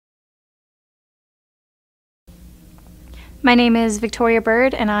My name is Victoria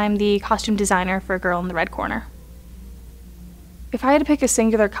Bird, and I'm the costume designer for Girl in the Red Corner. If I had to pick a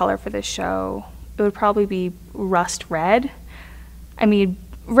singular color for this show, it would probably be rust red. I mean,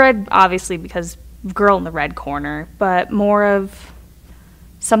 red obviously because Girl in the Red Corner, but more of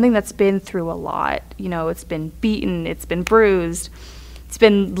something that's been through a lot. You know, it's been beaten, it's been bruised, it's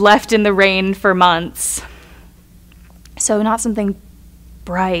been left in the rain for months. So not something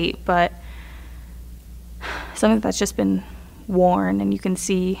bright, but something that's just been worn and you can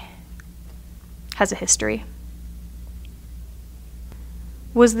see has a history.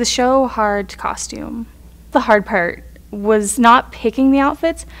 Was the show hard to costume? The hard part was not picking the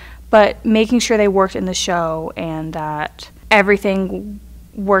outfits, but making sure they worked in the show and that everything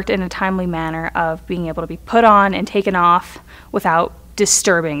worked in a timely manner of being able to be put on and taken off without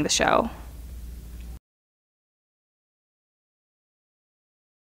disturbing the show.